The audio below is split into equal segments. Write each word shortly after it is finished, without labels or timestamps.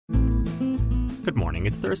Good morning,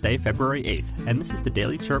 it's Thursday, February 8th, and this is the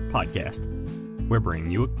Daily Chirp Podcast. We're bringing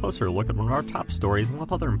you a closer look at one of our top stories and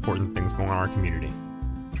with other important things going on in our community.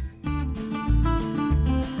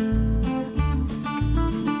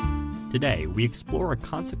 Today, we explore a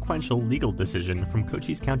consequential legal decision from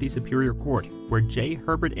Cochise County Superior Court, where J.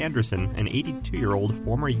 Herbert Anderson, an 82-year-old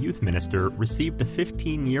former youth minister, received a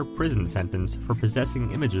 15-year prison sentence for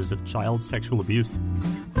possessing images of child sexual abuse.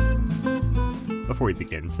 Before we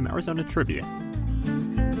begin, some Arizona trivia.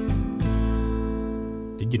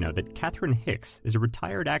 Did you know that Catherine Hicks is a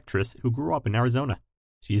retired actress who grew up in Arizona?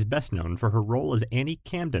 She is best known for her role as Annie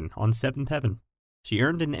Camden on Seventh Heaven. She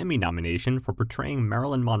earned an Emmy nomination for portraying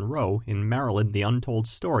Marilyn Monroe in Marilyn the Untold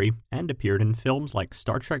Story and appeared in films like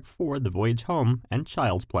Star Trek IV: The Voyage Home and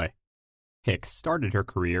Child's Play. Hicks started her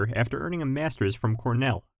career after earning a master's from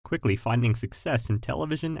Cornell, quickly finding success in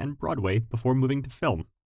television and Broadway before moving to film.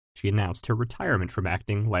 She announced her retirement from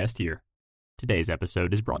acting last year. Today's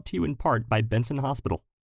episode is brought to you in part by Benson Hospital.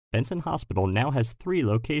 Benson Hospital now has 3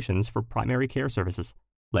 locations for primary care services.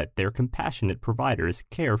 Let their compassionate providers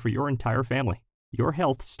care for your entire family. Your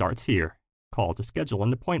health starts here. Call to schedule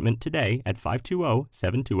an appointment today at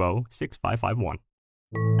 520-720-6551.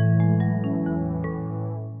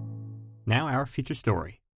 Now our feature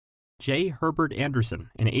story. J. Herbert Anderson,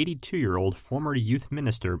 an 82-year-old former youth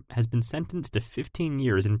minister, has been sentenced to 15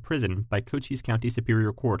 years in prison by Cochise County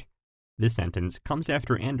Superior Court. This sentence comes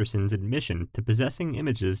after Anderson's admission to possessing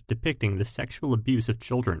images depicting the sexual abuse of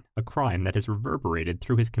children, a crime that has reverberated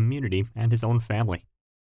through his community and his own family.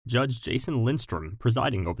 Judge Jason Lindstrom,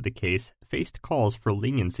 presiding over the case, faced calls for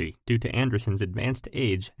leniency due to Anderson's advanced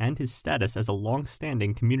age and his status as a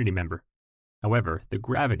long-standing community member. However, the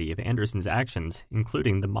gravity of Anderson's actions,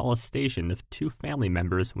 including the molestation of 2 family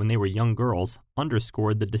members when they were young girls,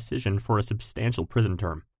 underscored the decision for a substantial prison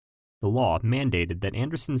term. The law mandated that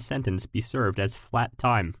Anderson's sentence be served as flat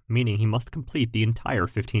time, meaning he must complete the entire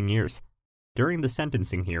 15 years. During the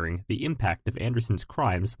sentencing hearing, the impact of Anderson's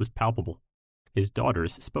crimes was palpable. His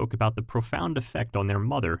daughters spoke about the profound effect on their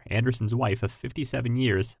mother, Anderson's wife of 57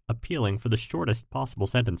 years, appealing for the shortest possible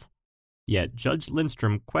sentence. Yet Judge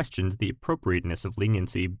Lindstrom questioned the appropriateness of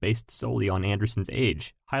leniency based solely on Anderson's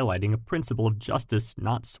age, highlighting a principle of justice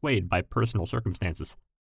not swayed by personal circumstances.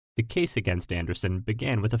 The case against Anderson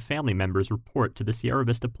began with a family member's report to the Sierra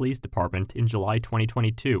Vista Police Department in July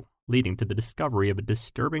 2022, leading to the discovery of a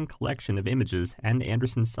disturbing collection of images and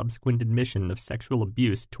Anderson's subsequent admission of sexual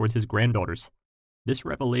abuse towards his granddaughters. This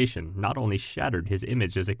revelation not only shattered his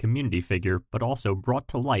image as a community figure, but also brought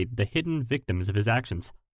to light the hidden victims of his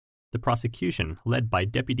actions. The prosecution, led by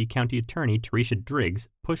Deputy County Attorney Teresa Driggs,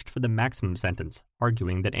 pushed for the maximum sentence,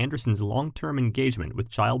 arguing that Anderson's long-term engagement with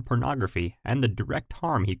child pornography and the direct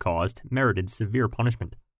harm he caused merited severe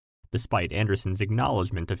punishment. Despite Anderson's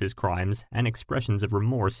acknowledgement of his crimes and expressions of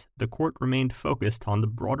remorse, the court remained focused on the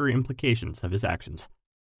broader implications of his actions.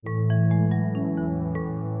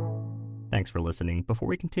 Thanks for listening. Before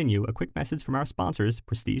we continue, a quick message from our sponsors,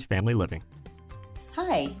 Prestige Family Living.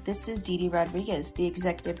 Hi, this is Dee Dee Rodriguez, the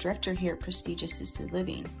Executive Director here at Prestige Assisted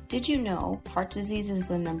Living. Did you know heart disease is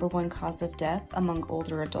the #1 cause of death among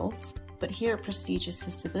older adults? But here at Prestige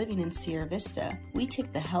Assisted Living in Sierra Vista, we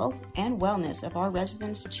take the health and wellness of our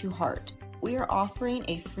residents to heart. We are offering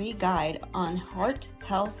a free guide on heart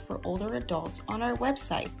health for older adults on our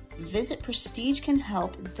website. Visit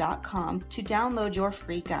prestigecanhelp.com to download your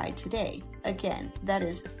free guide today. Again, that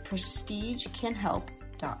is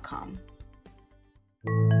prestigecanhelp.com.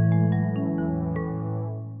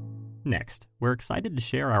 Next, we're excited to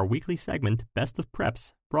share our weekly segment, Best of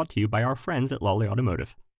Preps, brought to you by our friends at Lawley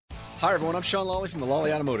Automotive. Hi everyone, I'm Sean Lawley from the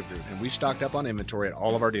Lawley Automotive Group, and we've stocked up on inventory at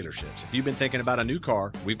all of our dealerships. If you've been thinking about a new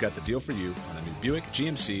car, we've got the deal for you on a new Buick,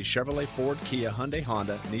 GMC, Chevrolet, Ford, Kia, Hyundai,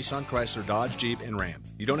 Honda, Nissan, Chrysler, Dodge, Jeep, and Ram.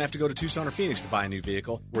 You don't have to go to Tucson or Phoenix to buy a new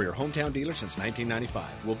vehicle. We're your hometown dealer since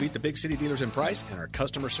 1995. We'll beat the big city dealers in price, and our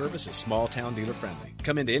customer service is small town dealer friendly.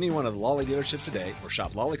 Come into any one of the Lawley dealerships today or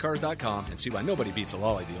shop lawleycars.com and see why nobody beats a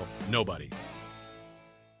Lawley deal. Nobody.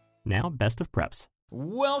 Now, Best of Preps.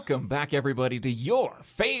 Welcome back, everybody, to your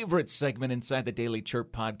favorite segment inside the Daily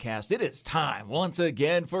Chirp podcast. It is time once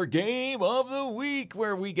again for Game of the Week,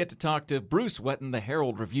 where we get to talk to Bruce Wetton, the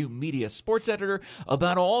Herald Review media sports editor,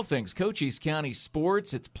 about all things Cochise County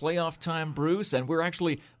sports. It's playoff time, Bruce, and we're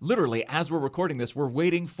actually, literally, as we're recording this, we're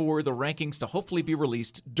waiting for the rankings to hopefully be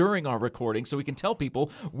released during our recording so we can tell people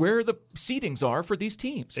where the seedings are for these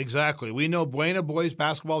teams. Exactly. We know Buena boys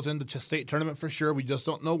basketball's in the state tournament for sure. We just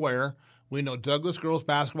don't know where. We know Douglas girls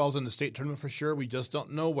basketball's in the state tournament for sure. We just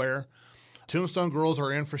don't know where. Tombstone girls are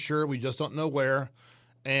in for sure. We just don't know where.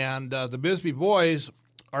 And the Bisbee boys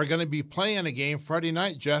are going to be playing a game Friday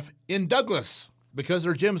night, Jeff, in Douglas. because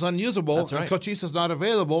their gym's unusable That's right. and Coach East is not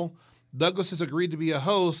available, Douglas has agreed to be a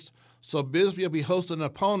host. So Bisbee will be hosting an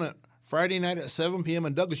opponent Friday night at 7 p.m.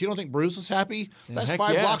 in Douglas. You don't think Bruce is happy? That's Heck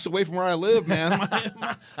 5 yeah. blocks away from where I live, man.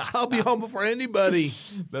 I'll be home before anybody.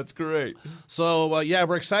 That's great. So, yeah,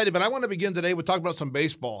 we're excited. But I want to begin today with talking about some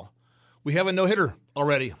baseball. We have a no-hitter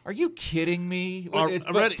already. Are you kidding me? It's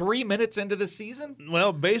about Already. 3 minutes into the season?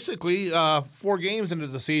 Well, basically, 4 games into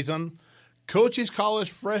the season, Cochise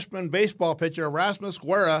College freshman baseball pitcher Erasmus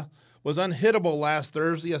Guerra was unhittable last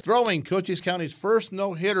Thursday, throwing Cochise County's first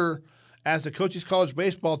no-hitter as the Cochise College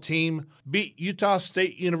baseball team beat Utah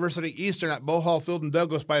State University Eastern at Bohall Field in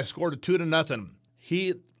Douglas by a score of 2-0.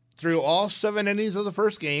 He threw all 7 innings of the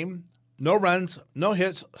first game, no runs, no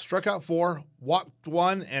hits, struck out 4, walked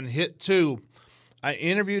 1, and hit 2. I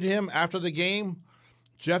interviewed him after the game.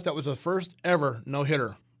 Jeff, that was the first ever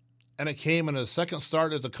no-hitter, and it came in his second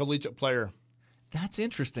start as a collegiate player. That's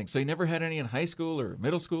interesting. So you never had any in high school or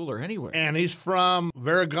middle school or anywhere? And he's from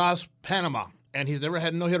Veragaz, Panama. And he's never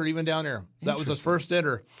had a no-hitter even down there. That was his first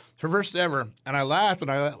ever. And I laughed when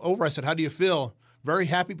I went over. I said, how do you feel? Very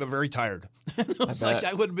happy, but very tired. It's like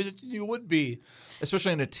I would be, you would be.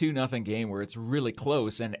 Especially in a 2-0 game where it's really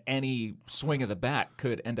close and any swing of the bat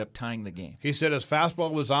could end up tying the game. He said his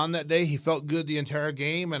fastball was on that day. He felt good the entire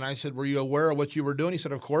game. And I said, were you aware of what you were doing? He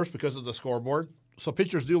said, of course, because of the scoreboard. So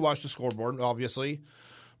pitchers do watch the scoreboard, obviously.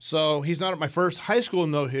 So he's not my first high school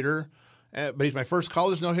no-hitter. But he's my first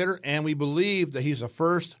college no-hitter, and we believe that he's the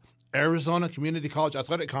first Arizona Community College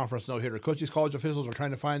Athletic Conference no-hitter. Cochise College officials are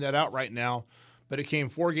trying to find that out right now, but it came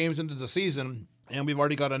 4 games into the season, and we've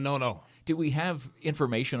already got a no-no. Do we have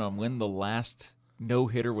information on when the last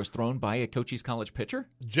no-hitter was thrown by a Cochise College pitcher?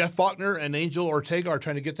 Jeff Faulkner and Angel Ortega are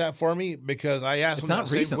trying to get that for me because I asked It's them not that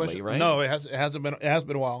same recently, question. right? No, it hasn't been. It has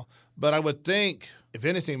been a while, but I would think. If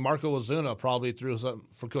anything, Marco Ozuna probably threw something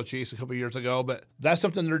for Coach East a couple of years ago, but that's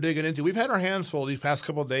something they're digging into. We've had our hands full these past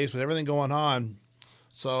couple of days with everything going on.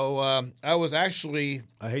 So I was actually,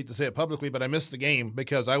 I hate to say it publicly, but I missed the game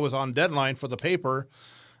because I was on deadline for the paper.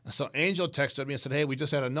 So Angel texted me and said, hey, we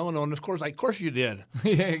just had a no-no. And of course you did.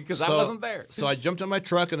 Yeah, because I wasn't there. So I jumped in my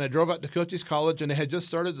truck and I drove out to Cochise College, and they had just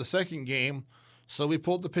started the second game. So we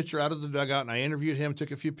pulled the pitcher out of the dugout, and I interviewed him,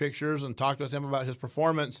 took a few pictures, and talked with him about his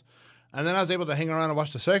performance. And then I was able to hang around and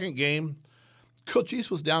watch the second game. Coach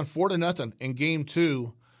East was down 4-0 in game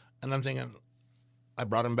 2, and I'm thinking, I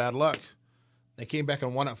brought him bad luck. They came back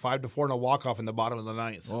and won at 5-4 in a walk-off in the bottom of the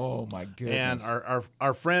 9th. Oh, my goodness. And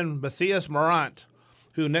our friend Matthias Morant,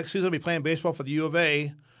 who next season will be playing baseball for the U of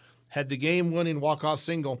A, had the game-winning walk-off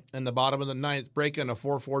single in the bottom of the 9th, breaking a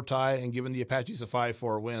 4-4 tie and giving the Apaches a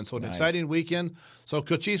 5-4 win. So an exciting weekend. So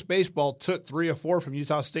Coach East baseball took 3 of 4 from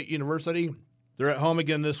Utah State University. They're at home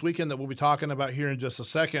again this weekend that we'll be talking about here in just a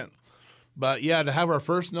second. But, yeah, to have our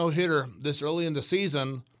first no-hitter this early in the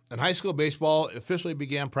season, and high school baseball officially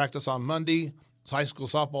began practice on Monday. High school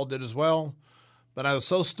softball did as well. But I was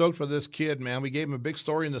so stoked for this kid, man. We gave him a big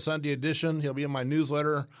story in the Sunday edition. He'll be in my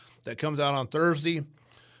newsletter that comes out on Thursday.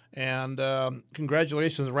 And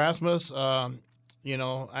congratulations, Rasmus. There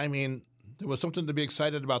was something to be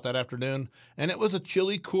excited about that afternoon. And it was a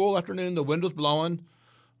chilly, cool afternoon. The wind was blowing.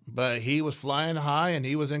 But he was flying high, and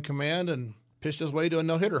he was in command and pitched his way to a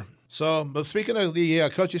no-hitter. So, but speaking of the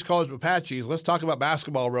Cochise College Apaches, let's talk about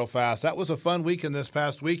basketball real fast. That was a fun weekend this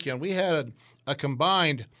past weekend. We had a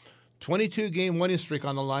combined 22-game winning streak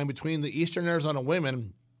on the line between the Eastern Arizona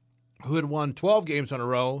women, who had won 12 games in a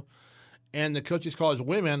row, and the Cochise College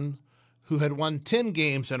women, who had won 10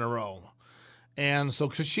 games in a row. And so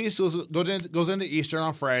Cochise goes into Eastern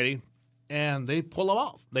on Friday, and they pull them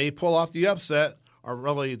off. They pull off the upset. Or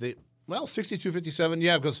really, 62-57,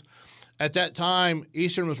 yeah, because at that time,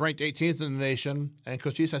 Eastern was ranked 18th in the nation, and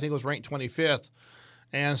Cochise, I think, was ranked 25th.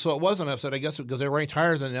 And so it was an upset, I guess, because they were ranked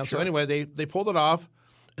higher than them. Sure. So anyway, they pulled it off,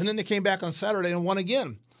 and then they came back on Saturday and won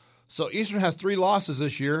again. So Eastern has 3 losses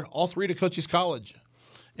this year, all 3 to Cochise College.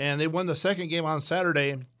 And they won the second game on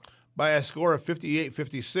Saturday by a score of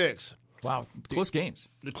 58-56. Wow, close games.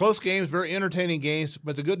 The close games, very entertaining games,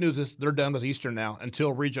 but the good news is they're done with Eastern now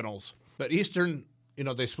until regionals. But Eastern,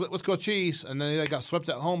 they split with Cochise, and then they got swept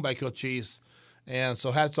at home by Cochise. And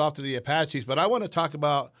so hats off to the Apaches. But I want to talk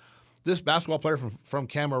about this basketball player from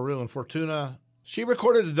Cameroon, Fortuna. She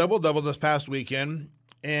recorded a double-double this past weekend,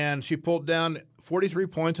 and she pulled down 43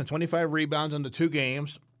 points and 25 rebounds in the 2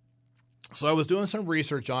 games. So I was doing some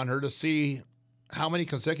research on her to see how many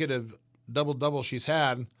consecutive double-doubles she's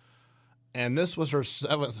had, and this was her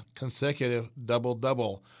 7th consecutive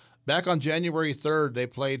double-double. Back on January 3rd, they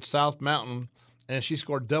played South Mountain, and she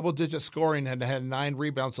scored double-digit scoring and had 9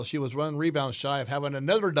 rebounds, so she was 1 rebound shy of having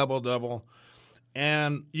another double-double.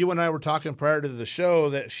 And you and I were talking prior to the show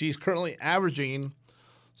that she's currently averaging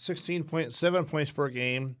 16.7 points per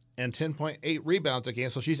game and 10.8 rebounds a game.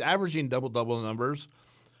 So she's averaging double-double numbers.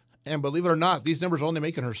 And believe it or not, these numbers are only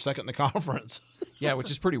making her second in the conference. Yeah,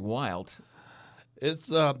 which is pretty wild. It's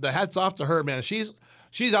the hats off to her, man. She's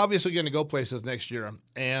obviously going to go places next year.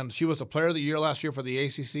 And she was the player of the year last year for the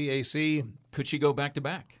ACC. Could she go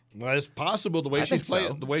back-to-back? Well, it's possible the way she's playing.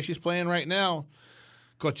 So. The way she's playing right now.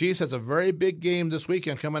 Coach East has a very big game this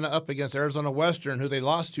weekend coming up against Arizona Western, who they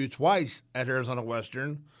lost to twice at Arizona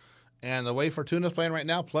Western. And the way Fortuna's playing right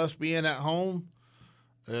now, plus being at home,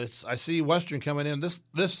 I see Western coming in.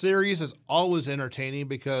 This series is always entertaining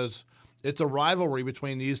because it's a rivalry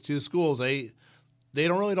between these two schools. They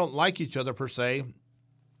don't like each other per se,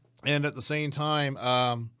 and at the same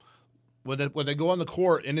time, when they go on the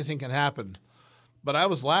court, anything can happen. But I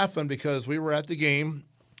was laughing because we were at the game.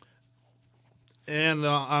 And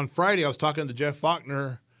on Friday, I was talking to Jeff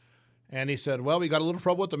Faulkner, and he said, well, we got a little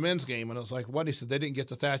trouble with the men's game. And I was like, what? He said, they didn't get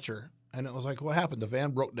to Thatcher. And it was like, what happened? The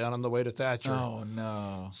van broke down on the way to Thatcher. Oh,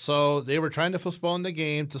 no. So they were trying to postpone the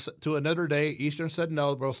game to another day. Eastern said,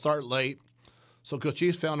 no, we'll start late. So Coach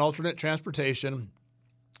East found alternate transportation.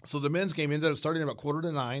 So the men's game ended up starting about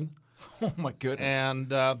 8:45. Oh, my goodness. And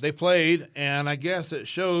they played, and I guess it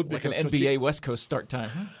showed. Like an NBA West Coast start time.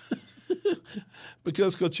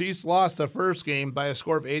 Because Coach East lost the first game by a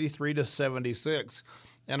score of 83-76.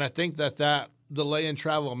 And I think that delay in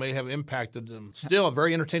travel may have impacted them. Still a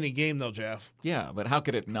very entertaining game, though, Jeff. Yeah, but how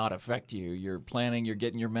could it not affect you? You're planning, you're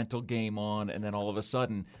getting your mental game on, and then all of a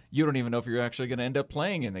sudden, you don't even know if you're actually going to end up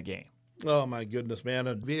playing in the game. Oh, my goodness, man.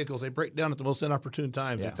 And vehicles, they break down at the most inopportune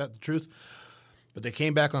times. Yeah. Is that the truth? But they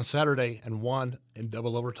came back on Saturday and won in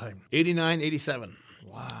double overtime, 89-87.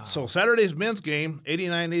 Wow. So Saturday's men's game,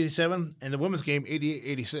 89-87, and the women's game,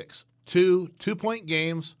 88-86. Two two-point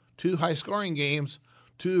games, two high-scoring games,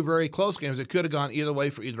 two very close games. It could have gone either way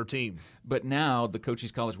for either team. But now the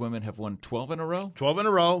Cochise College women have won 12 in a row? 12 in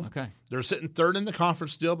a row. Okay. They're sitting third in the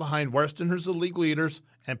conference still behind Western, who's the league leaders,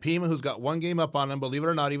 and Pima, who's got one game up on them, believe it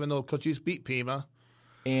or not, even though Cochise beat Pima.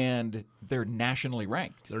 And they're nationally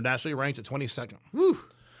ranked. They're nationally ranked at 22nd. Whew.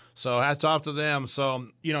 So hats off to them. So,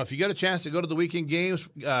 if you get a chance to go to the weekend games,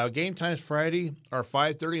 game times Friday are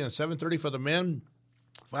 5:30 and 7:30 for the men,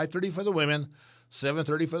 5:30 for the women,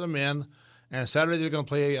 7:30 for the men. And Saturday they're going to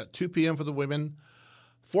play at 2 p.m. for the women,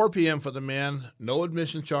 4 p.m. for the men, no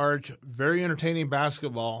admission charge, very entertaining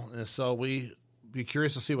basketball. And so we be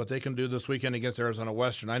curious to see what they can do this weekend against Arizona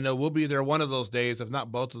Western. I know we'll be there one of those days, if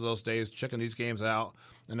not both of those days, checking these games out.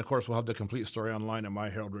 And, of course, we'll have the complete story online at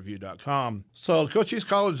myheraldreview.com. So Coach East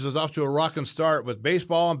College is off to a rocking start with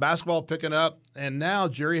baseball and basketball picking up. And now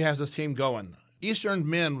Jerry has his team going. Eastern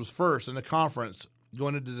men was first in the conference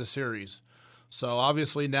going into the series. So,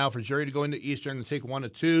 obviously, now for Jerry to go into Eastern and take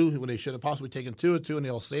 1-2 when they should have possibly taken 2-2, and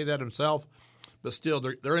he'll say that himself. But still,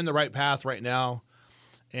 they're in the right path right now.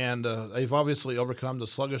 And they've obviously overcome the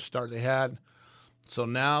sluggish start they had. So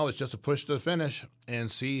now it's just a push to the finish and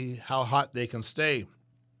see how hot they can stay.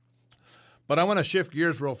 But I want to shift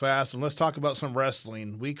gears real fast, and let's talk about some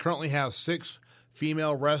wrestling. We currently have 6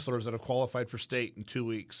 female wrestlers that have qualified for state in 2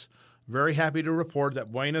 weeks. Very happy to report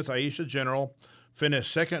that Buena's Aisha General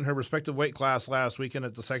finished second in her respective weight class last weekend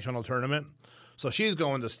at the sectional tournament. So she's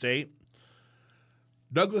going to state.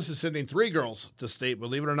 Douglas is sending 3 girls to state,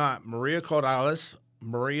 believe it or not. Maria Corrales,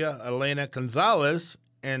 Maria Elena Gonzalez,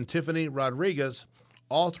 and Tiffany Rodriguez.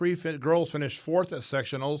 All 3 girls finished 4th at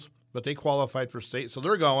sectionals, but they qualified for state, so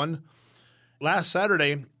they're going. Last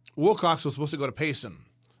Saturday, Wilcox was supposed to go to Payson.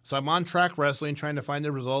 So I'm on track wrestling trying to find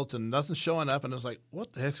the results, and nothing's showing up, and it's like,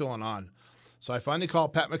 what the heck's going on? So I finally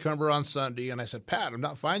called Pat McCumber on Sunday, and I said, Pat, I'm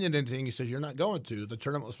not finding anything. He says, you're not going to. The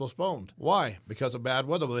tournament was postponed. Why? Because of bad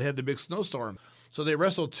weather. Well, they had the big snowstorm. So they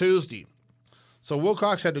wrestled Tuesday. So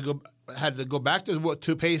Wilcox had to go back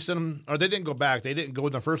to Payson, or they didn't go back. They didn't go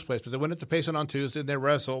in the first place, but they went up to Payson on Tuesday, and they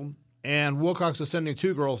wrestled. And Wilcox is sending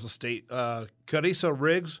 2 girls to state. Carissa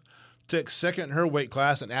Riggs took second in her weight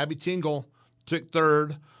class, and Abby Tingle took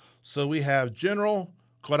third. So we have General,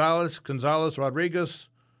 Corrales, Gonzalez, Rodriguez,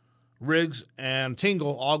 Riggs, and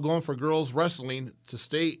Tingle all going for girls wrestling to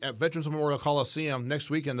state at Veterans Memorial Coliseum next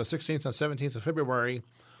weekend, the 16th and 17th of February.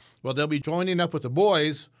 Well, they'll be joining up with the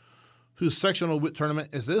boys, whose sectional tournament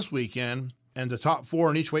is this weekend, and the top 4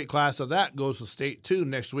 in each weight class of that goes to state 2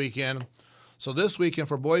 next weekend. So this weekend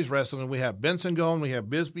for boys wrestling, we have Benson going, we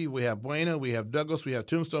have Bisbee, we have Buena, we have Douglas, we have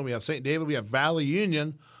Tombstone, we have St. David, we have Valley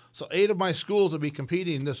Union. So 8 of my schools will be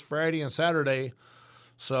competing this Friday and Saturday.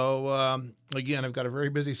 So, again, I've got a very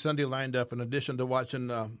busy Sunday lined up in addition to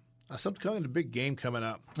watching Some kind of big game coming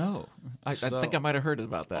up. Oh, I think I might have heard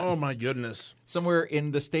about that. Oh, my goodness. Somewhere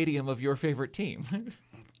in the stadium of your favorite team.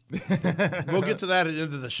 We'll get to that at the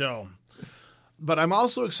end of the show. But I'm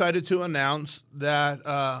also excited to announce that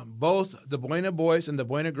both the Buena boys and the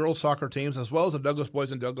Buena girls soccer teams, as well as the Douglas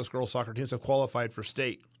boys and Douglas girls soccer teams, have qualified for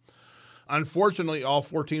state. Unfortunately, all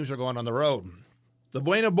 4 teams are going on the road. The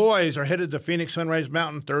Buena boys are headed to Phoenix Sunrise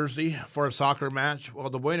Mountain Thursday for a soccer match, while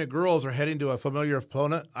the Buena girls are heading to a familiar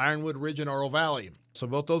opponent, Ironwood Ridge in Oro Valley. So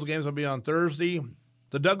both those games will be on Thursday.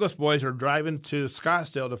 The Douglas boys are driving to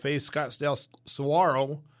Scottsdale to face Scottsdale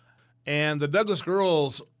Saguaro. And the Douglas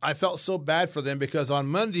girls, I felt so bad for them because on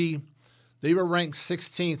Monday, they were ranked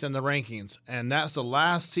 16th in the rankings, and that's the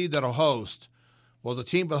last seed that'll host. Well, the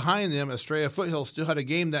team behind them, Estrella Foothills, still had a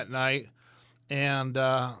game that night, and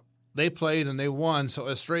they played and they won. So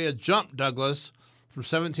Estrella jumped Douglas from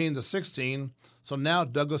 17 to 16. So now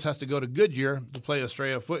Douglas has to go to Goodyear to play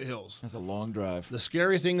Estrella Foothills. That's a long drive. The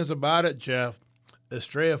scary thing is about it, Jeff,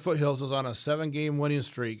 Estrella Foothills is on a 7-game winning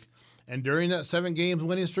streak. And during that 7 games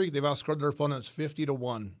winning streak, they've outscored their opponents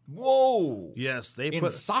 50-1. Whoa! Yes, they in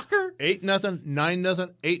put soccer 8-0,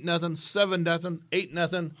 9-0, 8-0, 7-0,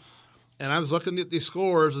 8-0. And I was looking at these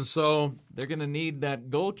scores, and so they're going to need that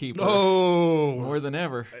goalkeeper more than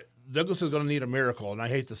ever. Douglas is going to need a miracle, and I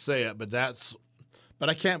hate to say it, but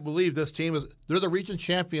I can't believe this team they're the region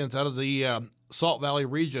champions out of the Salt Valley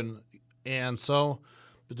region, and so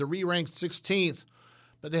but they're re-ranked 16th,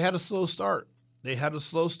 but they had a slow start.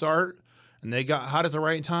 And they got hot at the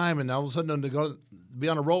right time, and all of a sudden they're going to be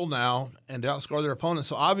on a roll now and outscore their opponents.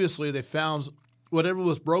 So obviously they found whatever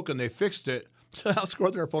was broken, they fixed it to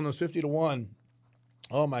outscore their opponents 50-1.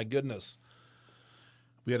 Oh, my goodness.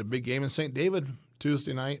 We had a big game in St. David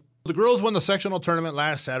Tuesday night. The girls won the sectional tournament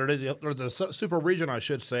last Saturday, or the super regional, I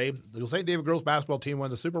should say. The St. David girls basketball team won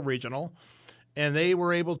the super regional, and they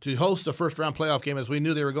were able to host the first-round playoff game as we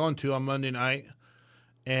knew they were going to on Monday night.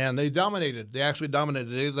 And they dominated. They actually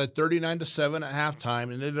dominated. They led 39-7 at halftime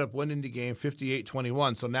and ended up winning the game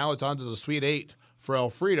 58-21. So now it's on to the Sweet 8 for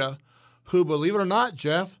Elfrida, who, believe it or not,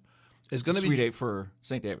 Jeff, is going to be Sweet 8 for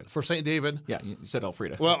St. David. For St. David. Yeah, you said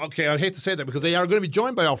Elfrida. Well, okay, I hate to say that because they are going to be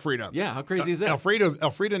joined by Elfrida. Yeah, how crazy is that?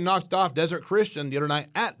 Elfrida knocked off Desert Christian the other night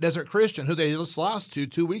at Desert Christian, who they just lost to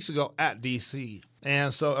 2 weeks ago at DC.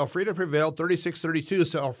 And so Elfrida prevailed 36-32.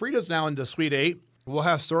 So Elfrida's now in the Sweet 8. We'll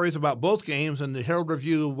have stories about both games in the Herald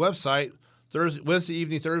Review website Wednesday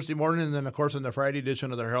evening, Thursday morning, and then, of course, in the Friday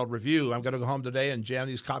edition of the Herald Review. I'm going to go home today and jam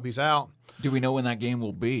these copies out. Do we know when that game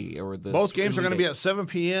will be? Both games are going to be at 7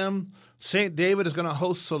 p.m. St. David is going to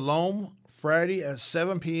host Salome Friday at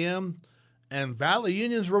 7 p.m. And Valley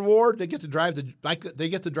Union's reward, they get to drive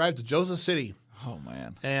to Joseph City. Oh,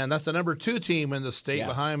 man. And that's the number 2 team in the state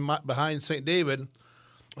behind St. David.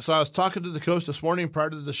 So I was talking to the coach this morning prior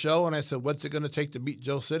to the show, and I said, what's it going to take to beat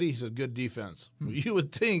Joe City? He said, good defense. You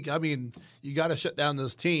would think, you got to shut down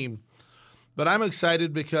this team. But I'm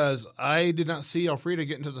excited because I did not see Elfrida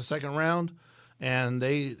get into the second round, and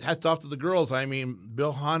they hats off to the girls.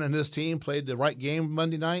 Bill Hahn and his team played the right game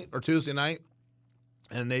Monday night or Tuesday night,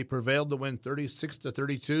 and they prevailed to win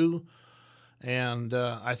 36-32. And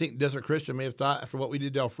I think Desert Christian may have thought, after what we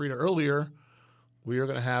did to Elfrida earlier, we were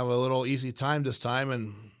going to have a little easy time this time,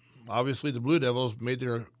 and obviously the Blue Devils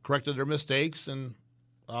corrected their mistakes, and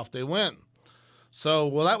off they went. So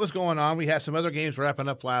while that was going on, we had some other games wrapping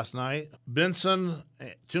up last night. Benson,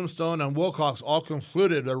 Tombstone, and Wilcox all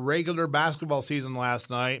concluded a regular basketball season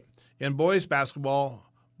last night. In boys basketball,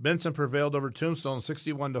 Benson prevailed over Tombstone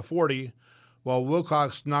 61-40, while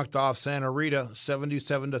Wilcox knocked off Santa Rita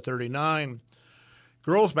 77-39.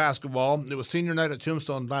 Girls basketball, it was senior night at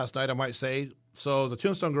Tombstone last night, I might say. So the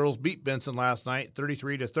Tombstone girls beat Benson last night,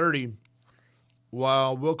 33-30,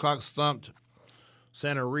 while Wilcox thumped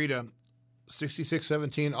Santa Rita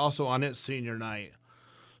 66-17, also on its senior night.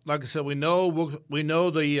 Like I said, we know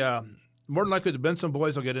the more than likely the Benson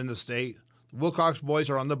boys will get in the state. The Wilcox boys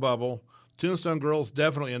are on the bubble. Tombstone girls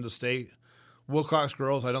definitely in the state. Wilcox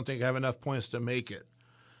girls, I don't think have enough points to make it.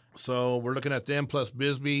 So we're looking at them plus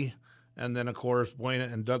Bisbee, and then of course Buena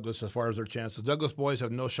and Douglas as far as their chances. Douglas boys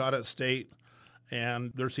have no shot at state,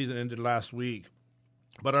 and their season ended last week.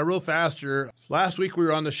 But real fast here, last week we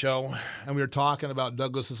were on the show, and we were talking about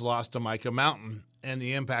Douglas's loss to Micah Mountain and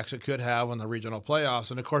the impacts it could have on the regional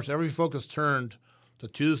playoffs. And, of course, every focus turned to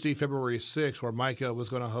Tuesday, February 6th, where Micah was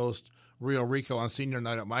going to host Rio Rico on senior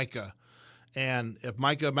night at Micah. And if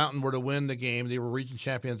Micah Mountain were to win the game, they were region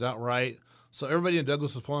champions outright. So everybody in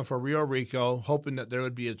Douglas was pulling for Rio Rico, hoping that there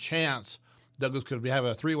would be a chance Douglas could have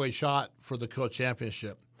a 3-way shot for the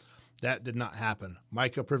co-championship. That did not happen.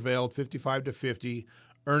 Micah prevailed 55-50,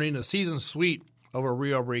 earning a season sweep over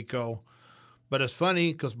Rio Rico. But it's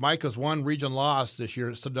funny because Micah's one region loss this year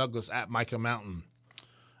is to Douglas at Micah Mountain.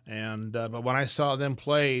 And but when I saw them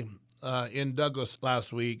play in Douglas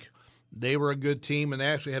last week, they were a good team, and they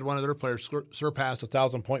actually had one of their players surpass the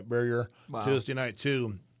 1,000-point barrier Tuesday night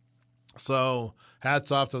too. So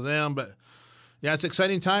hats off to them. But yeah, it's an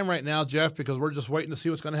exciting time right now, Jeff, because we're just waiting to see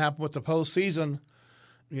what's going to happen with the postseason.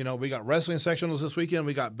 You know, we got wrestling sectionals this weekend.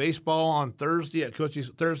 We got baseball on Thursday and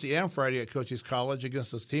Friday at Cochise College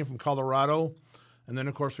against this team from Colorado. And then,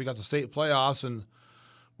 of course, we got the state playoffs, and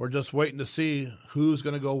we're just waiting to see who's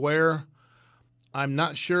going to go where. I'm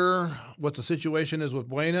not sure what the situation is with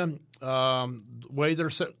Buena. The way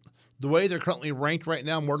they're currently ranked right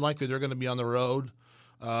now, more likely they're going to be on the road.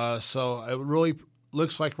 So it really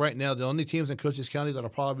looks like right now the only teams in Cochise County that will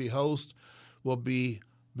probably be host will be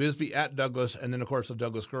Bisbee at Douglas, and then, of course, the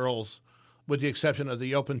Douglas girls, with the exception of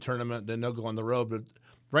the Open tournament. Then they'll go on the road. But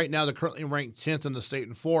right now they're currently ranked 10th in the state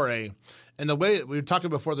in 4A. And the way we were talking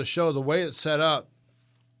before the show, the way it's set up,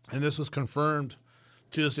 and this was confirmed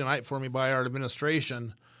Tuesday night for me by our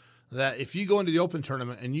administration, that if you go into the Open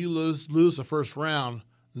tournament and you lose the first round,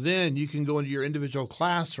 then you can go into your individual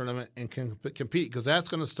class tournament and compete, because that's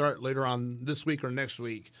going to start later on this week or next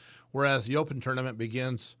week, whereas the Open tournament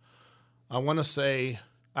begins, I want to say,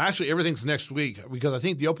 actually everything's next week, because I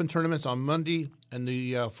think the Open tournament's on Monday and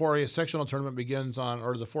the 4A sectional tournament begins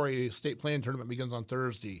or the 4A state playing tournament begins on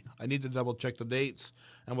Thursday. I need to double check the dates,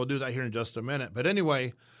 and we'll do that here in just a minute. But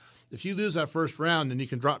anyway, if you lose that first round, then you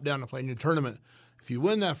can drop down to play in your tournament. If you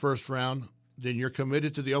win that first round, then you're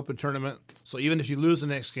committed to the Open tournament. So even if you lose the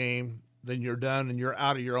next game, then you're done and you're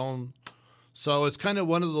out of your own. So it's kind of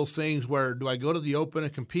one of those things where, do I go to the Open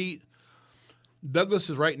and compete? Douglas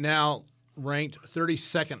is right now ranked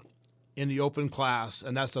 32nd in the Open class,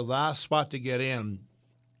 and that's the last spot to get in.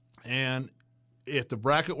 And if the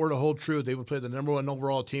bracket were to hold true, they would play the number one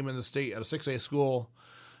overall team in the state at a 6A school.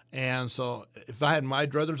 And so if I had my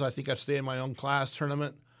druthers, I think I'd stay in my own class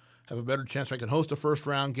tournament, have a better chance I can host a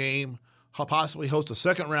first-round game, possibly host a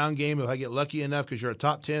second-round game if I get lucky enough, because you're a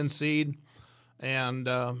top 10 seed, and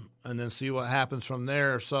then see what happens from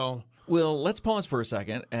there. So, well, let's pause for a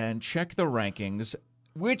second and check the rankings,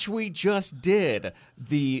 which we just did.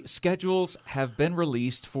 The schedules have been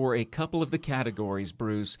released for a couple of the categories,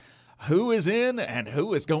 Bruce. Who is in and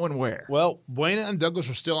who is going where? Well, Buena and Douglas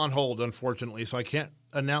are still on hold, unfortunately, so I can't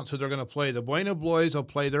announce who they're going to play. The Buena boys will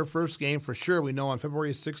play their first game for sure, we know, on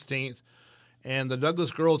February 16th. And the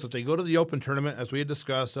Douglas girls, if they go to the Open tournament, as we had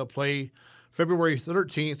discussed, they'll play February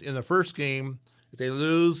 13th in the first game. If they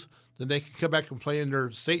lose, then they can come back and play in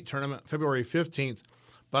their state tournament February 15th.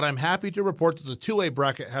 But I'm happy to report that the 2A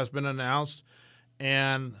bracket has been announced,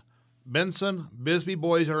 and Benson, Bisbee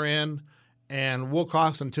boys are in, and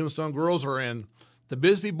Wilcox and Tombstone girls are in. The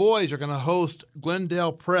Bisbee boys are going to host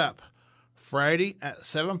Glendale Prep Friday at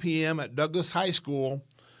 7 p.m. at Douglas High School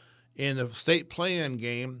in the state play-in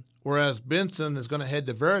game, whereas Benson is going to head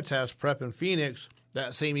to Veritas Prep in Phoenix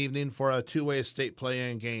that same evening for a 2A state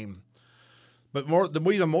play-in game. But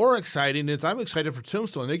even more exciting is I'm excited for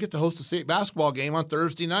Tombstone. They get to host a state basketball game on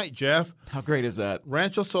Thursday night, Jeff. How great is that?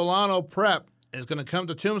 Rancho Solano Prep is going to come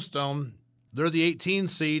to Tombstone. They're the 18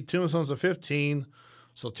 seed. Tombstone's the 15.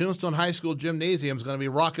 So Tombstone High School Gymnasium is going to be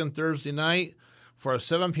rocking Thursday night for a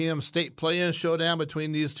 7 p.m. state play-in showdown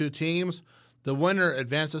between these two teams. The winner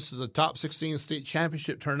advances to the top 16 state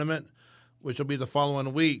championship tournament, which will be the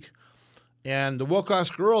following week. And the Wilcox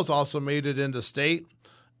girls also made it into state,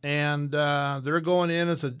 and they're going in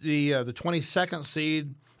as the 22nd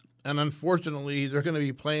seed. And unfortunately, they're going to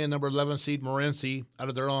be playing number 11 seed Morenci out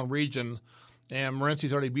of their own region. And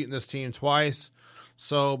Morenci's already beaten this team twice.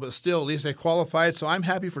 So, but still, at least they qualified. So I'm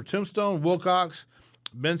happy for Tombstone, Wilcox,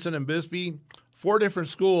 Benson, and Bisbee, 4 different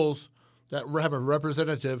schools that have a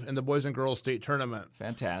representative in the boys and girls state tournament.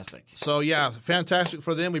 Fantastic. So, yeah, fantastic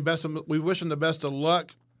for them. We wish them the best of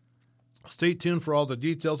luck. Stay tuned for all the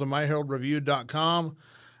details on myheraldreview.com.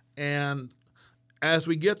 And as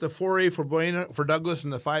we get the 4A for Douglas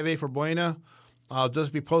and the 5A for Buena, I'll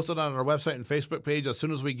just be posted on our website and Facebook page as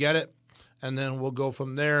soon as we get it, and then we'll go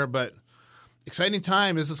from there. But exciting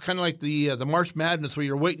time. This is kind of like the March Madness, where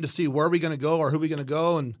you're waiting to see where are we going to go or who are we going to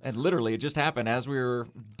go. And literally, it just happened as we were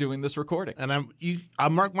doing this recording. And I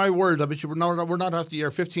mark my words. I bet you we're not off the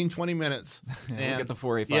air 15, 20 minutes. And we'll get the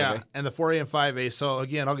 4A, 5A. Yeah, and the 4A and 5A. So,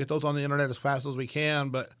 again, I'll get those on the internet as fast as we can.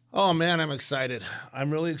 But, oh, man, I'm excited.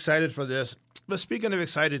 I'm really excited for this. But speaking of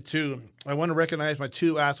excited, too, I want to recognize my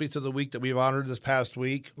 2 athletes of the week that we've honored this past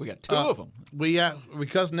week. We got 2 of them.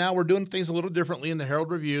 Because now we're doing things a little differently in the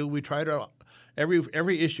Herald Review. We try to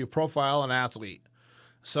every issue profile an athlete.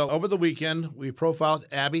 So over the weekend, we profiled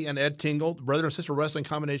Abby and Ed Tingle, brother and sister wrestling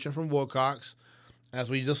combination from Wilcox. As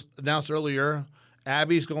we just announced earlier,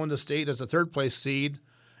 Abby's going to state as a third-place seed.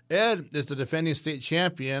 Ed is the defending state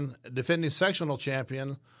champion, defending sectional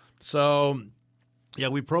champion. So, yeah,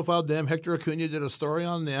 we profiled them. Hector Acuna did a story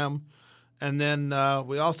on them. And then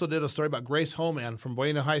we also did a story about Grace Homan from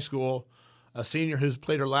Buena High School, a senior who's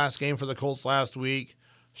played her last game for the Colts last week.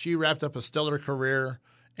 She wrapped up a stellar career.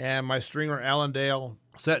 And my stringer, Alan Dale,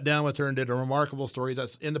 sat down with her and did a remarkable story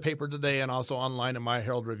that's in the paper today and also online at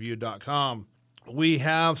myheraldreview.com. We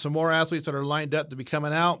have some more athletes that are lined up to be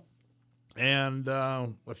coming out, and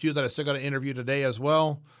a few that I still got to interview today as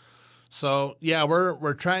well. So, yeah,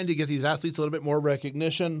 we're trying to get these athletes a little bit more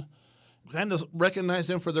recognition, kind of recognize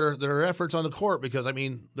them for their efforts on the court because, I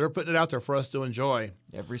mean, they're putting it out there for us to enjoy.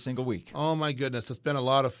 Every single week. Oh, my goodness. It's been a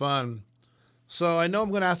lot of fun. So I know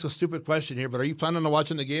I'm going to ask a stupid question here, but are you planning on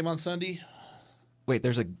watching the game on Sunday? Wait,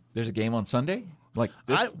 there's a game on Sunday? Like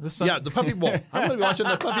this Sunday? Yeah, the Puppy Bowl. I'm going to be watching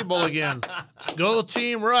the Puppy Bowl again. Go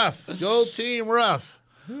Team Rough. Go Team Rough.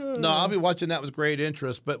 No, I'll be watching that with great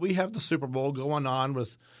interest. But we have the Super Bowl going on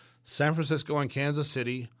with San Francisco and Kansas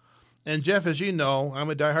City. And, Jeff, as you know, I'm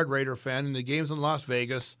a diehard Raider fan, and the game's in Las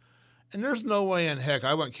Vegas. And there's no way in heck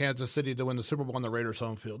I want Kansas City to win the Super Bowl on the Raiders'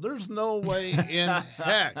 home field. There's no way in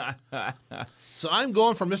heck. So I'm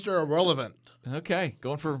going for Mr. Irrelevant. Okay,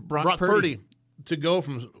 going for Brock Purdy to go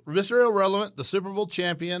from Mr. Irrelevant, the Super Bowl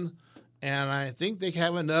champion, and I think they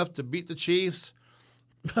have enough to beat the Chiefs.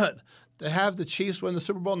 But to have the Chiefs win the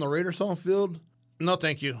Super Bowl on the Raiders' home field, no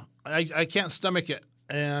thank you. I can't stomach it.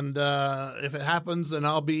 And if it happens, then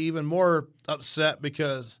I'll be even more upset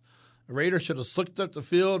because the Raiders should have slicked up the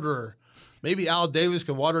field, or maybe Al Davis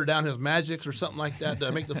can water down his magics or something like that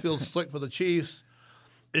to make the field slick for the Chiefs.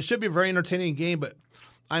 It should be a very entertaining game, but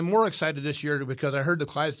I'm more excited this year because I heard the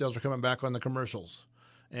Clydesdales are coming back on the commercials.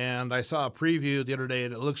 And I saw a preview the other day,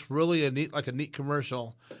 and it looks really like a neat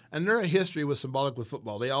commercial. And they're a history with symbolic with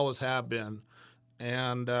football. They always have been.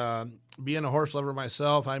 And being a horse lover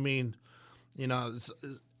myself, I mean, you know,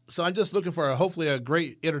 so I'm just looking for hopefully a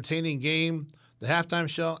great entertaining game. The halftime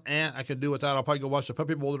show, and I can do without. I'll probably go watch the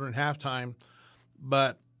Puppy Bowl during halftime.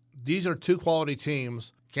 But these are two quality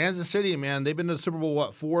teams. Kansas City, man, they've been to the Super Bowl,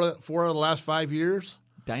 four of the last 5 years?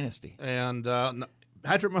 Dynasty. And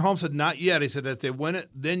Patrick Mahomes said not yet. He said if they win it,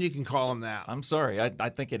 then you can call them that. I'm sorry. I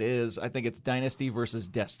think it is. I think it's dynasty versus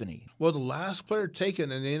destiny. Well, the last player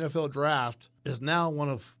taken in the NFL draft is now one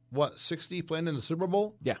of, 60 playing in the Super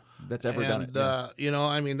Bowl? Yeah, that's ever done it. Yeah. You know,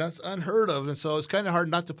 I mean, that's unheard of. And so it's kind of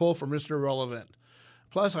hard not to pull for Mr. Irrelevant.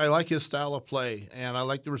 Plus, I like his style of play, and I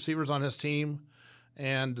like the receivers on his team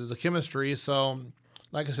and the chemistry. So,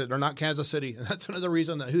 like I said, they're not Kansas City. And that's another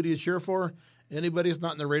reason that who do you cheer for? Anybody who's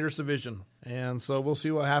not in the Raiders division. And so we'll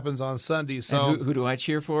see what happens on Sunday. So and who do I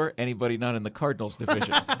cheer for? Anybody not in the Cardinals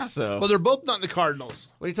division. So well, they're both not in the Cardinals.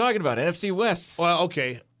 What are you talking about? NFC West. Well,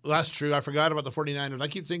 okay. That's true. I forgot about the 49ers. I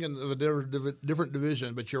keep thinking of a different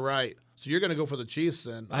division, but you're right. So you're going to go for the Chiefs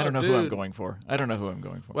then. I don't know who I'm going for.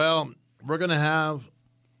 Well, I'm going to have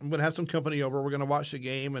some company over. We're going to watch the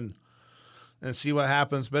game and see what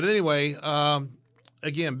happens. But anyway,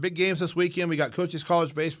 again, big games this weekend. We got Coaches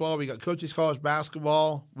College baseball. We got Coaches College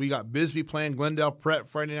basketball. We got Bisbee playing Glendale Prep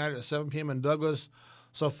Friday night at 7 p.m. in Douglas.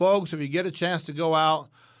 So, folks, if you get a chance to go out,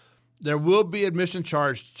 there will be admission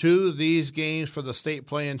charged to these games for the state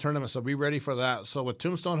play-in tournament, so be ready for that. So with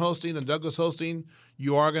Tombstone hosting and Douglas hosting,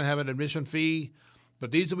 you are going to have an admission fee. But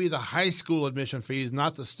these will be the high school admission fees,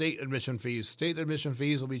 not the state admission fees. State admission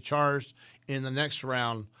fees will be charged in the next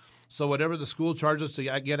round. So whatever the school charges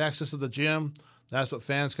to get access to the gym, that's what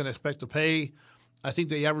fans can expect to pay. I think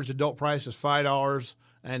the average adult price is $5,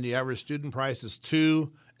 and the average student price is $2.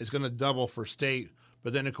 It's going to double for state.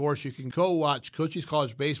 But then, of course, you can go watch Coaches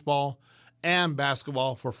College baseball and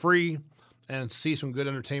basketball for free and see some good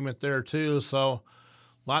entertainment there, too. So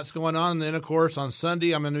lots going on. And then, of course, on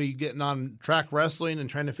Sunday, I'm going to be getting on track wrestling and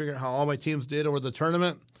trying to figure out how all my teams did over the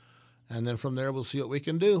tournament. And then from there, we'll see what we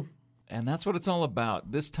can do. And that's what it's all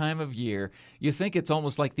about. This time of year, you think it's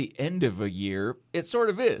almost like the end of a year. It sort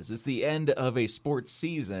of is. It's the end of a sports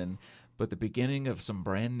season, but the beginning of some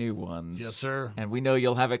brand new ones. Yes, sir. And we know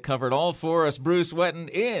you'll have it covered all for us, Bruce Wetton,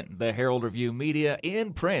 in the Herald Review Media,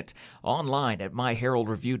 in print, online at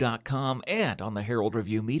myheraldreview.com, and on the Herald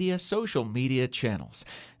Review Media social media channels.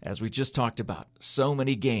 As we just talked about, so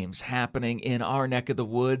many games happening in our neck of the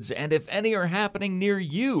woods, and if any are happening near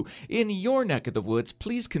you in your neck of the woods,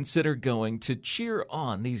 please consider going to cheer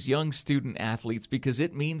on these young student athletes because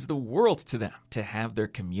it means the world to them to have their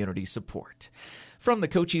community support. From the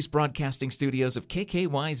Cochise Broadcasting Studios of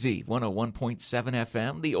KKYZ 101.7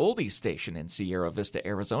 FM, the oldies station in Sierra Vista,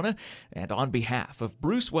 Arizona, and on behalf of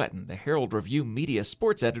Bruce Wetton, the Herald Review Media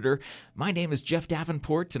Sports Editor, my name is Jeff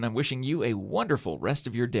Davenport, and I'm wishing you a wonderful rest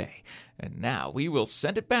of your day. And now we will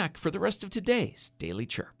send it back for the rest of today's Daily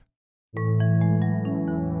Chirp.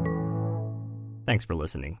 Thanks for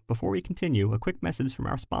listening. Before we continue, a quick message from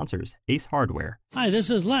our sponsors, Ace Hardware. Hi, this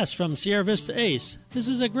is Les from Sierra Vista Ace. This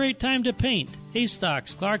is a great time to paint. Ace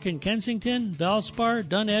stocks Clark & Kensington, Valspar,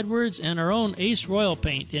 Dunn Edwards, and our own Ace Royal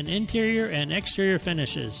Paint in interior and exterior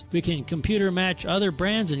finishes. We can computer match other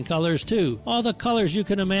brands and colors too. All the colors you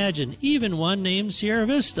can imagine, even one named Sierra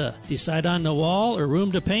Vista. Decide on the wall or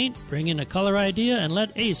room to paint, bring in a color idea, and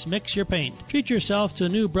let Ace mix your paint. Treat yourself to a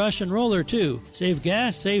new brush and roller too. Save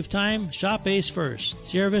gas, save time, shop Ace first.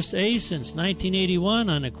 Sierra Vista Ace since 1981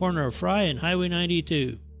 on the corner of Fry and Highway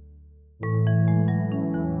 92.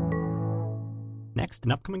 Next,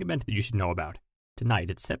 an upcoming event that you should know about. Tonight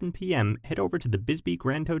at 7 p.m., head over to the Bisbee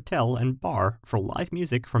Grand Hotel and Bar for live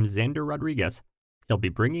music from Xander Rodriguez. He'll be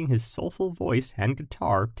bringing his soulful voice and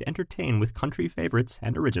guitar to entertain with country favorites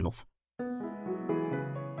and originals.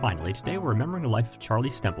 Finally, today we're remembering the life of Charlie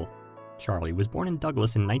Stemple. Charlie was born in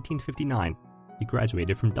Douglas in 1959. He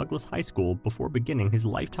graduated from Douglas High School before beginning his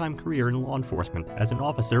lifetime career in law enforcement as an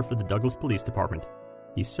officer for the Douglas Police Department.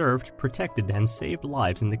 He served, protected, and saved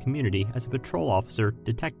lives in the community as a patrol officer,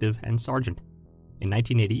 detective, and sergeant. In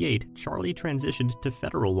 1988, Charlie transitioned to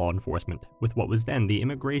federal law enforcement with what was then the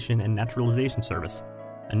Immigration and Naturalization Service.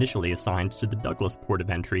 Initially assigned to the Douglas Port of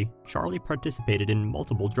Entry, Charlie participated in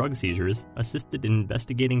multiple drug seizures, assisted in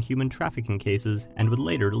investigating human trafficking cases, and would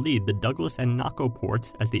later lead the Douglas and Naco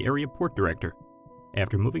ports as the area port director.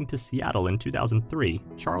 After moving to Seattle in 2003,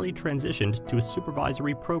 Charlie transitioned to a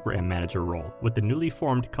supervisory program manager role with the newly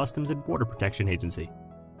formed Customs and Border Protection Agency.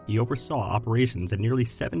 He oversaw operations at nearly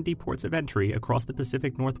 70 ports of entry across the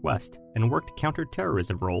Pacific Northwest and worked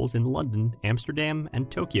counterterrorism roles in London, Amsterdam, and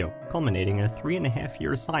Tokyo, culminating in a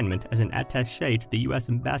 3.5-year assignment as an attaché to the U.S.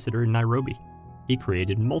 ambassador in Nairobi. He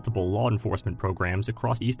created multiple law enforcement programs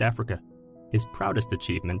across East Africa. His proudest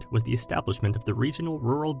achievement was the establishment of the Regional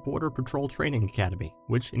Rural Border Patrol Training Academy,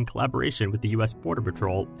 which, in collaboration with the U.S. Border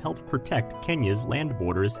Patrol, helped protect Kenya's land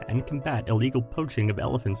borders and combat illegal poaching of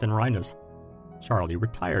elephants and rhinos. Charlie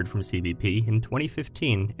retired from CBP in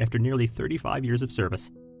 2015 after nearly 35 years of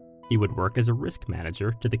service. He would work as a risk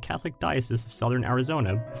manager to the Catholic Diocese of Southern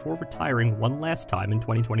Arizona before retiring one last time in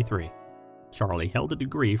 2023. Charlie held a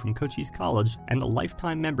degree from Cochise College and a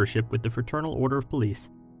lifetime membership with the Fraternal Order of Police.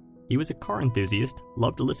 He was a car enthusiast,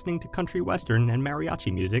 loved listening to country western and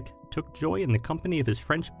mariachi music, took joy in the company of his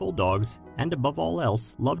French bulldogs, and above all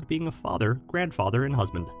else, loved being a father, grandfather, and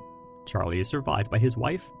husband. Charlie is survived by his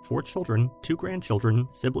wife, 4 children, 2 grandchildren,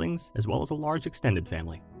 siblings, as well as a large extended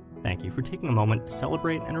family. Thank you for taking a moment to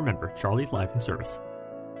celebrate and remember Charlie's life and service.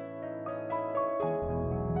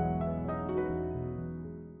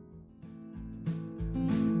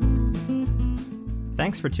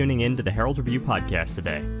 Thanks for tuning in to the Herald Review podcast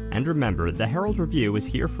today. And remember, the Herald Review is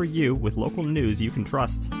here for you with local news you can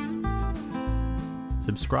trust.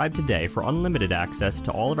 Subscribe today for unlimited access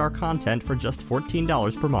to all of our content for just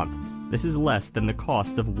 $14 per month. This is less than the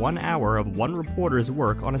cost of 1 hour of one reporter's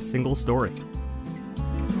work on a single story.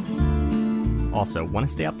 Also, want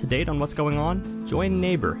to stay up to date on what's going on? Join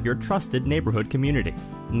Neighbor, your trusted neighborhood community.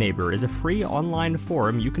 Neighbor is a free online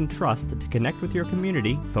forum you can trust to connect with your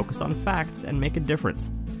community, focus on facts, and make a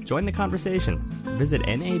difference. Join the conversation. Visit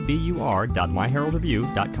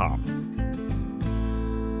nabur.myheraldreview.com.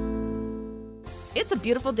 It's a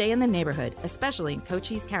beautiful day in the neighborhood, especially in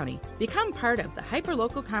Cochise County. Become part of the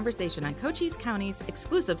hyperlocal conversation on Cochise County's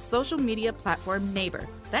exclusive social media platform, Neighbor.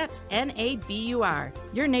 That's NABUR.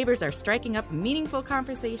 Your neighbors are striking up meaningful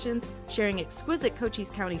conversations, sharing exquisite Cochise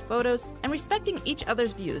County photos, and respecting each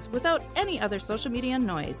other's views without any other social media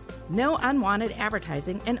noise. No unwanted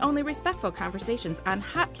advertising and only respectful conversations on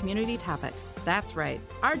hot community topics. That's right.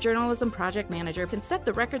 Our journalism project manager can set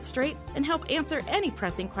the record straight and help answer any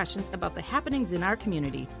pressing questions about the happenings in our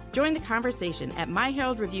community. Join the conversation at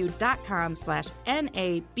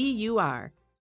myheraldreview.com/NABUR.